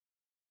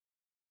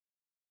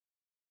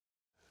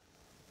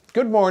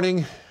Good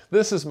morning.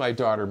 This is my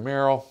daughter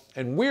Meryl,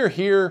 and we're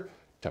here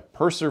to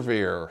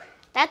persevere.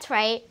 That's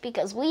right,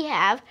 because we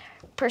have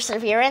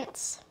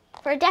perseverance.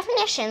 For a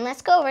definition,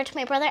 let's go over to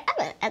my brother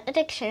Emmett at the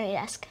dictionary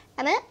desk.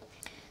 Emmett?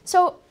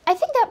 So I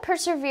think that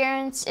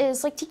perseverance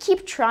is like to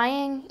keep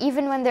trying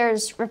even when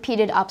there's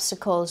repeated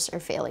obstacles or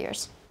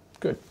failures.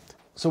 Good.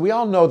 So we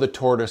all know the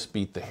tortoise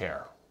beat the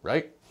hare,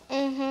 right?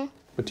 Mm-hmm.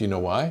 But do you know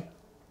why?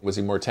 Was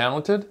he more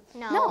talented?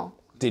 No.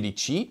 Did he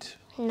cheat?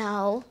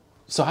 No.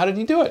 So how did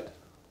he do it?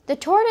 The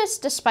tortoise,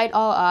 despite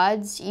all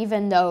odds,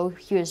 even though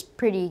he was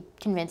pretty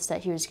convinced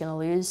that he was going to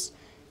lose,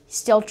 he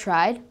still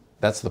tried.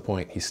 That's the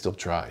point. He still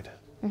tried.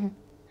 Mm-hmm.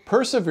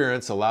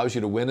 Perseverance allows you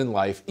to win in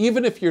life,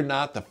 even if you're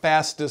not the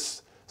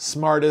fastest,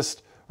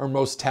 smartest, or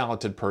most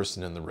talented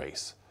person in the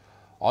race.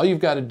 All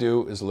you've got to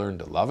do is learn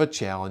to love a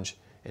challenge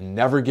and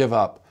never give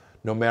up,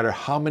 no matter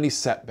how many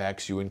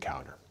setbacks you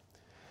encounter.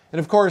 And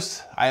of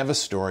course, I have a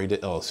story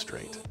to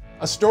illustrate.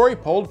 A story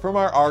pulled from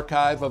our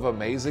archive of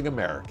amazing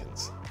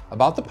Americans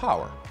about the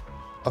power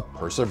of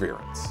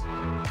perseverance.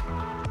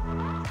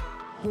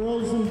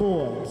 Girls and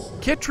boys.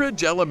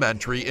 Kittredge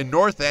Elementary in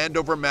North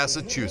Andover,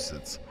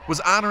 Massachusetts was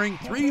honoring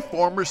 3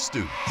 former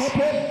students.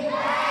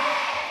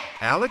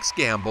 Alex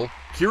Gamble,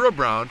 Kira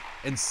Brown,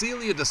 and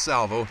Celia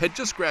DeSalvo had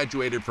just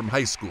graduated from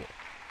high school,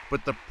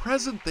 but the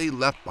present they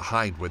left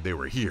behind when they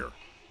were here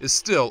is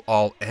still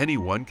all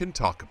anyone can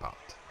talk about.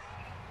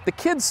 The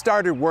kids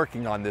started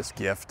working on this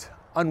gift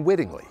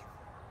unwittingly.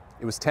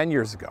 It was 10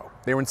 years ago.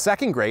 They were in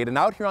 2nd grade and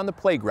out here on the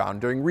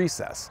playground during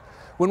recess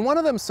when one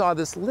of them saw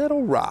this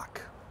little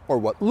rock, or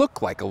what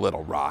looked like a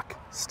little rock,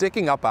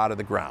 sticking up out of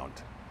the ground.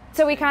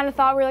 So we kind of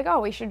thought, we were like,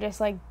 oh, we should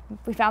just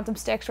we found some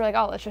sticks, we're like,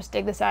 oh, let's just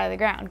dig this out of the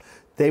ground.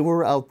 They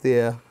were out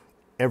there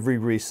every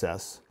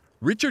recess.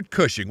 Richard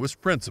Cushing was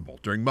principal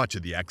during much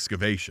of the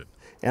excavation.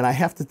 And I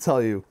have to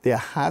tell you, their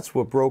hearts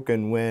were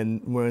broken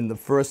when the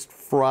first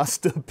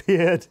frost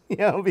appeared,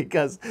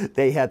 because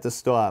they had to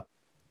stop.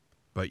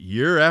 But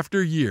year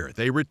after year,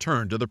 they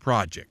returned to the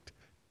project,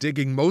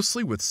 digging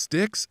mostly with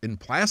sticks and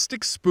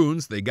plastic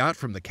spoons they got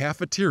from the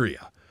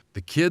cafeteria.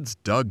 The kids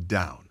dug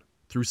down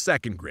through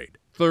 2nd grade,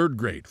 3rd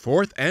grade,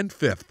 4th, and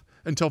 5th,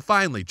 until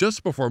finally,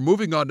 just before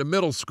moving on to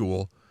middle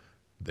school,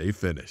 they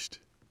finished.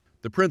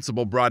 The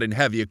principal brought in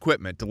heavy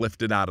equipment to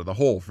lift it out of the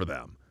hole for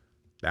them.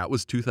 That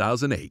was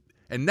 2008,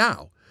 and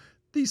now,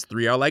 these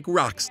 3 are like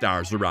rock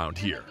stars around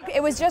here.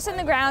 It was just in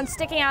the ground,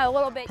 sticking out a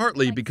little bit.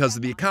 Partly because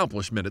of the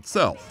accomplishment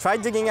itself. Try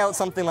digging out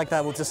something like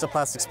that with just a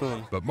plastic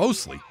spoon. But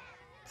mostly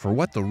for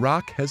what the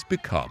rock has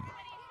become.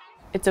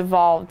 It's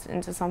evolved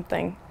into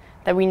something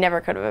that we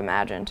never could have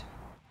imagined.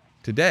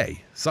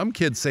 Today, some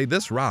kids say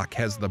this rock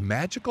has the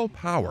magical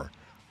power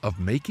of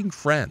making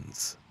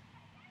friends.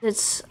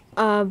 It's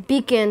a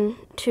beacon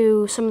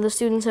to some of the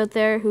students out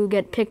there who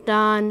get picked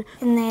on.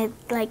 And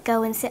they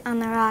go and sit on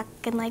the rock,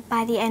 and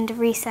by the end of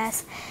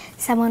recess,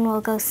 someone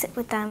will go sit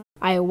with them.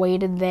 I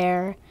waited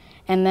there,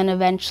 and then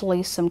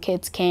eventually some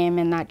kids came,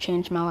 and that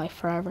changed my life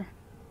forever.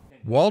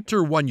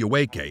 Walter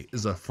Wanyeweke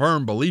is a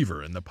firm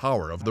believer in the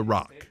power of the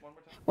rock.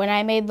 When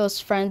I made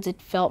those friends,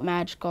 it felt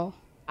magical.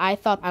 I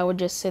thought I would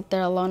just sit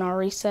there alone all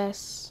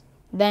recess.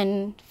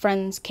 Then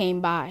friends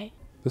came by.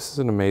 This is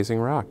an amazing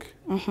rock.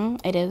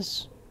 It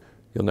is.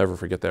 You'll never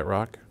forget that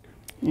rock?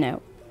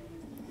 No.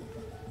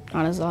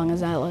 Not as long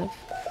as I live.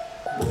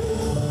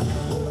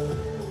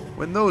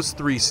 When those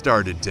 3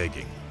 started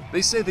digging,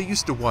 they say they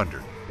used to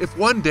wonder if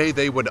one day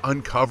they would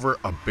uncover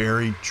a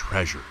buried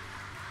treasure.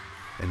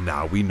 And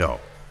now we know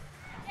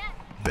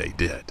they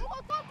did.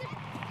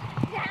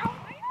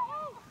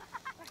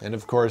 And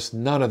of course,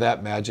 none of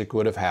that magic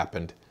would have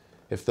happened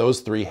if those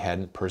 3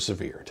 hadn't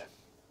persevered.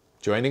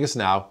 Joining us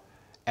now,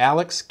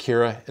 Alex,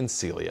 Kira, and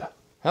Celia.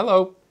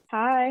 Hello.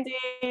 Hi.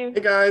 Hey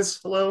guys,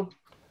 hello.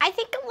 I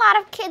think a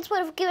lot of kids would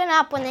have given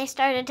up when they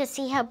started to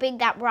see how big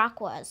that rock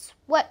was.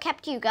 What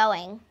kept you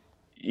going?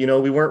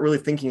 We weren't really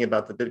thinking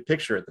about the big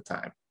picture at the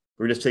time.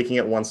 We were just taking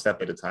it one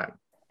step at a time.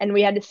 And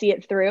we had to see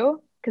it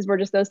through, because we're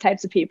just those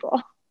types of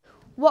people.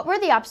 What were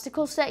the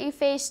obstacles that you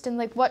faced,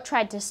 and what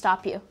tried to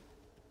stop you?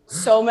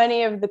 So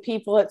many of the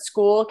people at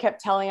school kept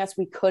telling us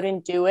we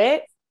couldn't do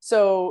it.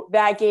 So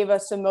that gave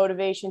us some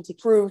motivation to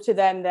prove to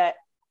them that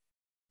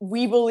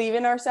we believe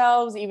in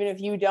ourselves, even if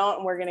you don't,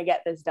 and we're going to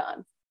get this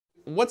done.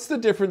 What's the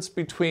difference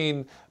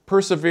between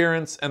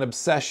perseverance and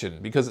obsession?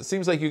 Because it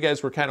seems like you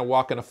guys were kind of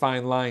walking a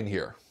fine line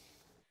here.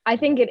 I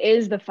think it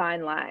is the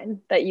fine line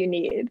that you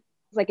need.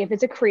 If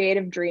it's a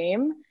creative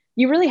dream,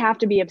 you really have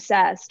to be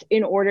obsessed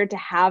in order to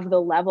have the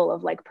level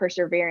of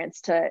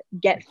perseverance to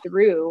get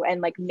through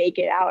and make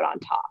it out on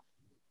top.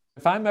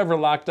 If I'm ever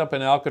locked up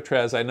in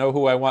Alcatraz, I know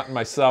who I want in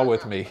my cell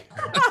with me.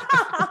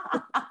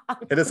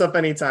 Hit us up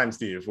anytime,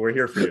 Steve. We're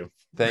here for you.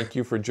 Thank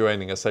you for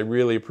joining us. I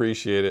really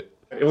appreciate it.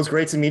 It was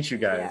great to meet you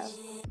guys.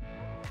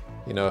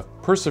 If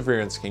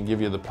perseverance can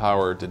give you the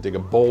power to dig a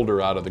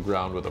boulder out of the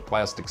ground with a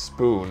plastic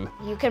spoon,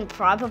 You can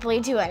probably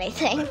do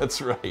anything.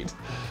 that's right.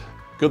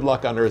 Good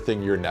luck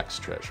unearthing your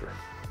next treasure.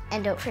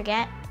 And don't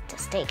forget to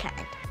stay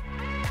kind.